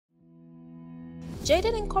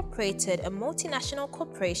Jaded Incorporated, a multinational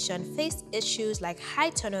corporation, faced issues like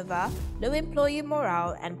high turnover, low employee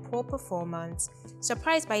morale, and poor performance.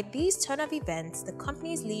 Surprised by these turn of events, the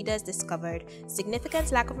company's leaders discovered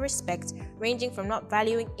significant lack of respect, ranging from not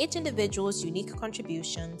valuing each individual's unique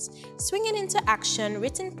contributions. Swinging into action,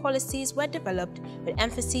 written policies were developed with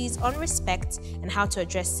emphasis on respect and how to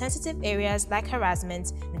address sensitive areas like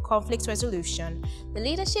harassment and conflict resolution. The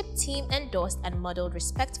leadership team endorsed and modeled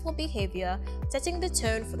respectful behavior, setting the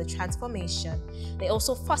tone for the transformation. They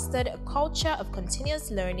also fostered a culture of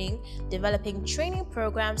continuous learning, developing training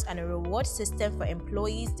programs and a reward system for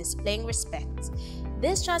employees displaying respect.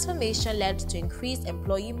 This transformation led to increased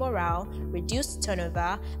employee morale, reduced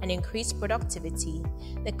turnover, and increased productivity.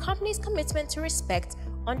 The company's commitment to respect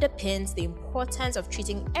underpins the importance of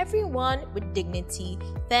treating everyone with dignity,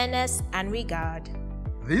 fairness, and regard.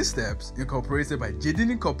 These steps, incorporated by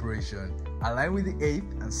Jaded Incorporation, align with the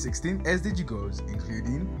 8th and 16th SDG goals,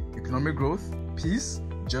 including economic growth, peace,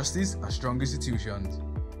 justice, and strong institutions.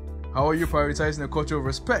 How are you prioritizing a culture of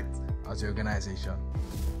respect as your organization?